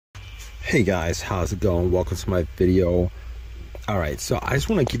Hey guys, how's it going? Welcome to my video. Alright, so I just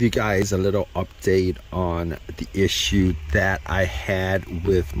want to give you guys a little update on the issue that I had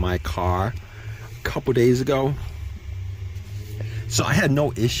with my car a couple days ago. So I had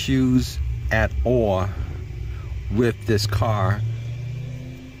no issues at all with this car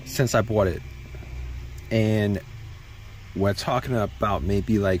since I bought it. And we're talking about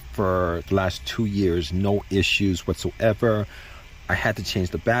maybe like for the last 2 years, no issues whatsoever. I had to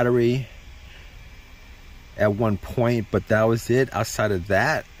change the battery at one point, but that was it. Outside of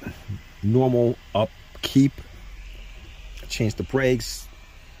that, normal upkeep. I changed the brakes,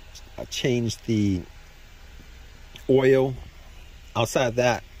 I changed the oil. Outside of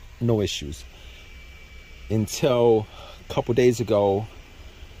that, no issues. Until a couple days ago,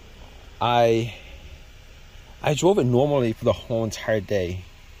 I drove it normally for the whole entire day,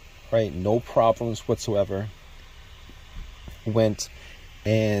 right? No problems whatsoever. Went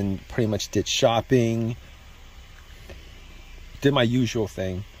and pretty much did shopping, did my usual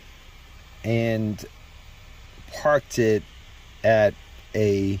thing, and parked it at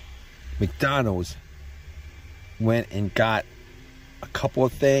a McDonald's. Went and got a couple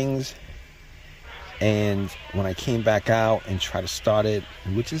of things, and when I came back out and tried to start it,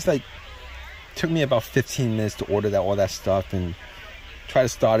 which is like, took me about 15 minutes to order all that stuff and try to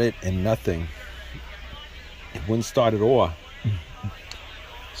start it, and nothing. It wouldn't start at all.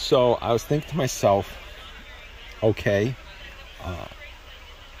 So I was thinking to myself, okay,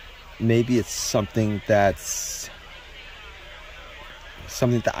 maybe it's something that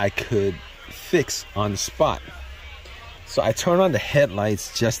I could fix on the spot. So I turned on the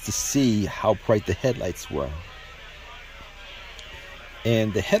headlights just to see how bright the headlights were.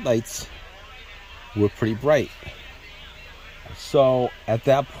 And the headlights were pretty bright. So at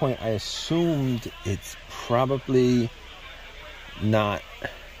that point, I assumed it's probably not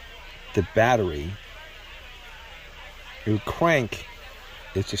the battery. It would crank.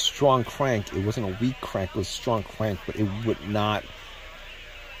 It's a strong crank. It wasn't a weak crank. It was a strong crank, but it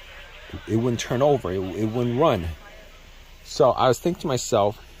wouldn't turn over. It wouldn't run. So I was thinking to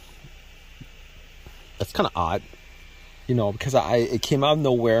myself, that's kind of odd, because it came out of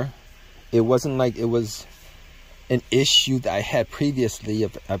nowhere. It wasn't like it was an issue that I had previously,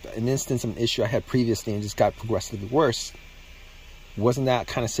 an instance of an issue I had previously, and just got progressively worse. It wasn't that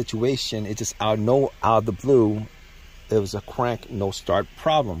kind of situation. It just out of the blue, it was a crank, no start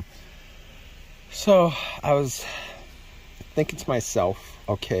problem. So I was thinking to myself,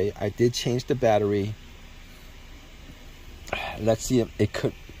 okay, I did change the battery. Let's see,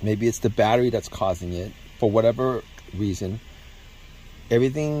 maybe it's the battery that's causing it. For whatever reason,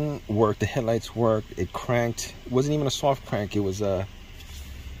 everything worked. The headlights worked. It cranked. It wasn't even a soft crank. It was a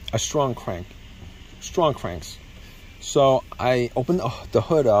strong crank. Strong cranks. So I opened the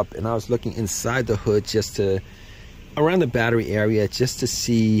hood up, and I was looking inside the hood around the battery area, just to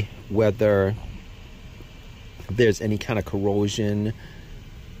see whether there's any kind of corrosion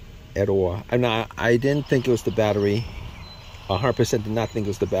at all. I didn't think it was the battery. 100% did not think it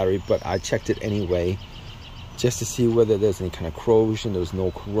was the battery, but I checked it anyway, just to see whether there's any kind of corrosion. There was no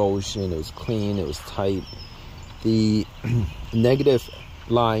corrosion. It was clean. It was tight. The negative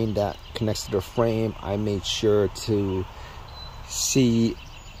line that connects to the frame, I made sure to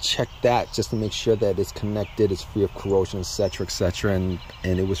check that, just to make sure that it's connected, it's free of corrosion, etc., etc., and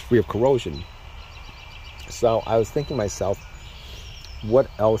it was free of corrosion. So I was thinking to myself, what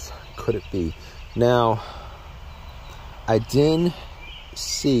else could it be? Now, I didn't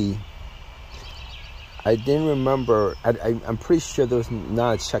remember. I'm pretty sure there was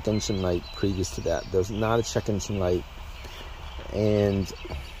not a check engine light previous to that. There was not a check engine light. And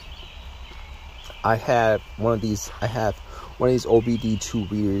I have one of these OBD2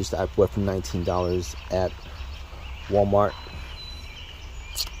 readers that I bought for $19 at Walmart.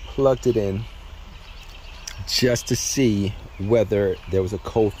 Plugged it in just to see whether there was a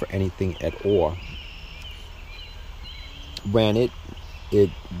code for anything at all. Ran it. It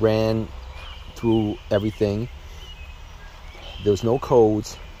ran through everything. There was no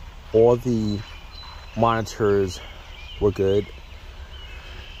codes. All the monitors were good.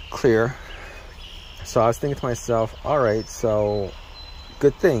 Clear. So I was thinking to myself, all right, so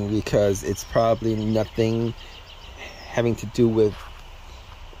good thing, because it's probably nothing having to do with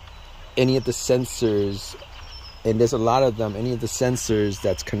any of the sensors, and there's a lot of them, any of the sensors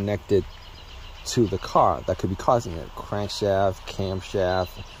that's connected to the car that could be causing it. Crankshaft, camshaft,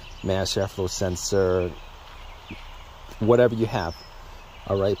 mass shaft flow sensor, whatever you have.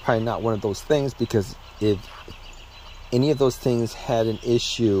 All right, probably not one of those things, because if any of those things had an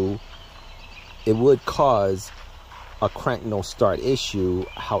issue, it would cause a crank no start issue.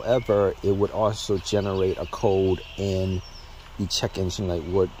 However, it would also generate a code and the check engine light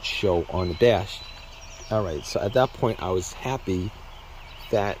would show on the dash. All right, so at that point I was happy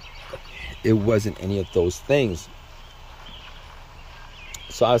that it wasn't any of those things.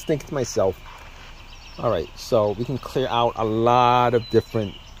 So I was thinking to myself, all right, so we can clear out a lot of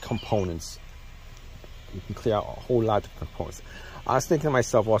different components. We can clear out a whole lot of components. I was thinking to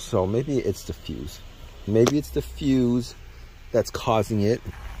myself also, maybe it's the fuse. Maybe it's the fuse that's causing it.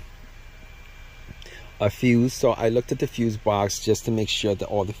 A fuse. So I looked at the fuse box just to make sure that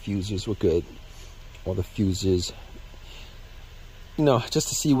all the fuses were good. All the fuses, you know, just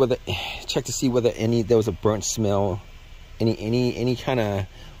to see whether, check to see whether there was a burnt smell, any kind of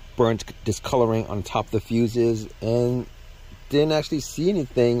burnt discoloring on top of the fuses, and didn't actually see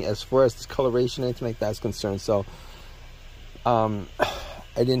anything as far as discoloration or anything like that is concerned. So I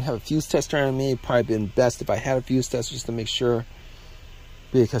didn't have a fuse tester on me. It'd probably been best if I had a fuse tester just to make sure,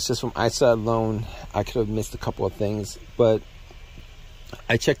 because just from eyesight alone I could have missed a couple of things, but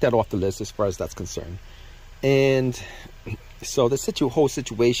I checked that off the list as far as that's concerned. And so the whole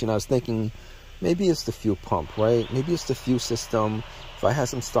situation, I was thinking maybe it's the fuel pump, right? Maybe it's the fuel system. If I had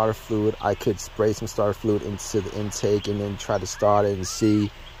some starter fluid, I could spray some starter fluid into the intake and then try to start it and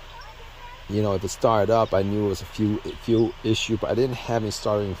see, you know, if it started up. I knew it was a fuel issue, but I didn't have any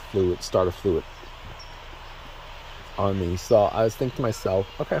starter fluid on me. So I was thinking to myself,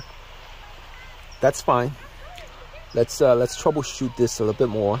 okay, that's fine. Let's troubleshoot this a little bit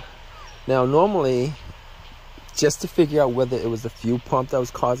more. Now, normally, just to figure out whether it was the fuel pump that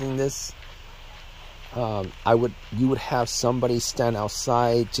was causing this, you would have somebody stand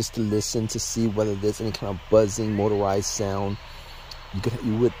outside just to listen to see whether there's any kind of buzzing motorized sound.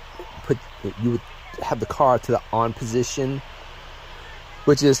 You would have the car to the on position,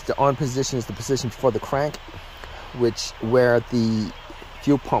 which is the on position is the position for the crank, where the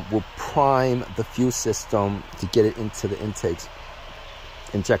fuel pump will prime the fuel system to get it into the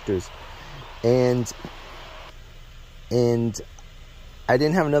injectors, and I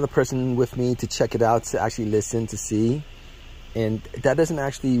didn't have another person with me to check it out, to actually listen to see, and that doesn't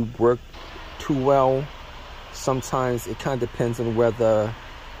actually work too well. Sometimes it kind of depends on where the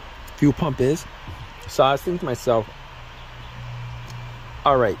fuel pump is. So I was thinking to myself,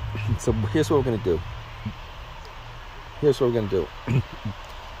 all right, so here's what we're gonna do.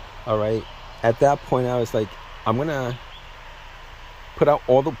 All right, at that point I was like, I'm gonna put up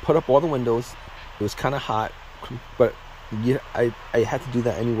all the windows. It was kind of hot, but yeah, I had to do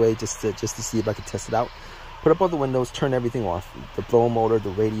that anyway, just to see if I could test it out. Put up all the windows, turn everything off, the blower motor, the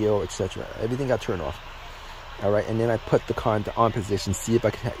radio, etc. Everything got turned off. All right, and then I put the car into on position, see if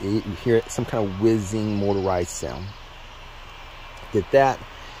I could hear some kind of whizzing motorized sound. Did that,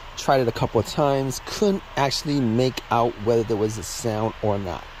 tried it a couple of times, couldn't actually make out whether there was a sound or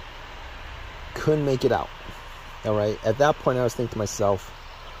not. Couldn't make it out. All right, at that point I was thinking to myself,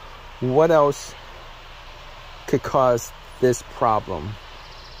 what else could cause this problem?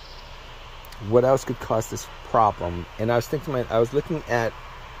 What else could cause this problem? And I was thinking, I was looking at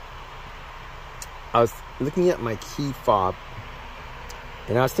my key fob,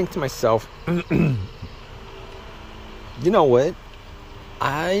 and I was thinking to myself, you know what?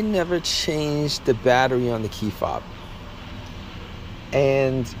 I never changed the battery on the key fob,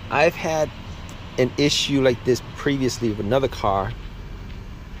 and I've had an issue like this previously with another car,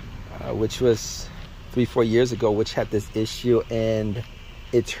 which was 3-4 years ago, which had this issue, and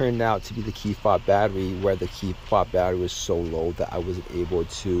it turned out to be the key fob battery, where the key fob battery was so low that I wasn't able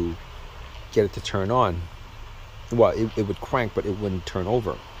to get it to turn on. Well, it would crank, but it wouldn't turn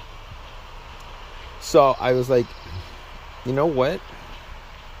over. So I was like, you know what?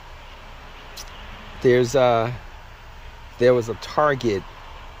 There was a Target.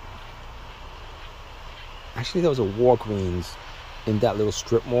 Actually, there was a Walgreens in that little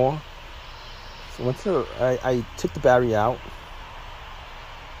strip mall. So I took the battery out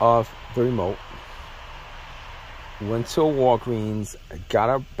of the remote, went to a Walgreens, got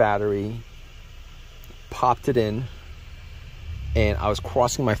a battery, popped it in, and I was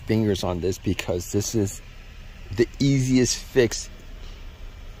crossing my fingers on this because this is the easiest fix.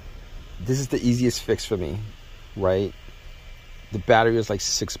 This is the easiest fix for me, right? The battery was like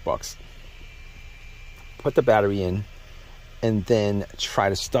 $6. Put the battery in and then try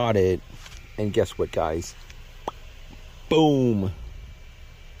to start it, and guess what, guys? Boom!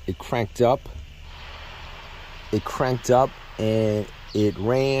 It cranked up and it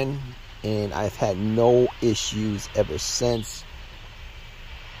ran, and I've had no issues ever since.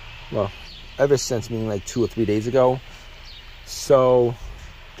 Well, ever since, meaning like 2 or 3 days ago. So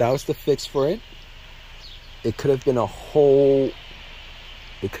that was the fix for it. it could have been a whole,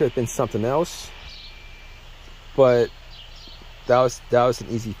 it could have been something else, but that was an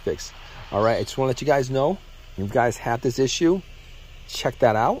easy fix. All right, I just want to let you guys know, if you guys have this issue, check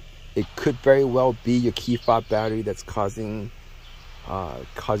that out. It could very well be your key fob battery that's causing a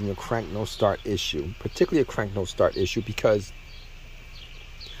crank no start issue, particularly a crank no start issue, because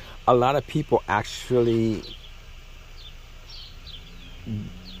a lot of people actually,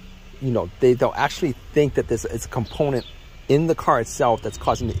 you know, they'll actually think that it's a component in the car itself that's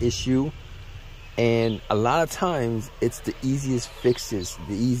causing the issue. And a lot of times it's the easiest fixes,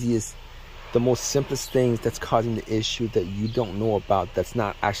 the most simplest things that's causing the issue that you don't know about, that's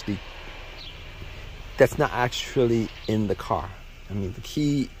not actually in the car. I mean, the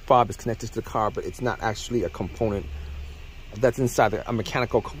key fob is connected to the car, but it's not actually a component that's inside a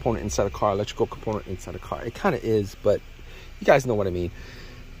mechanical component inside the car, electrical component inside the car. It kind of is, but you guys know what I mean.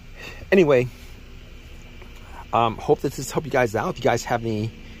 Anyway, hope that this helped you guys out. If you guys have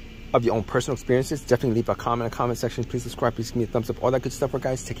any of your own personal experiences, definitely leave a comment in the comment section. Please subscribe, please give me a thumbs up, all that good stuff.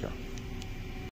 Guys, take care.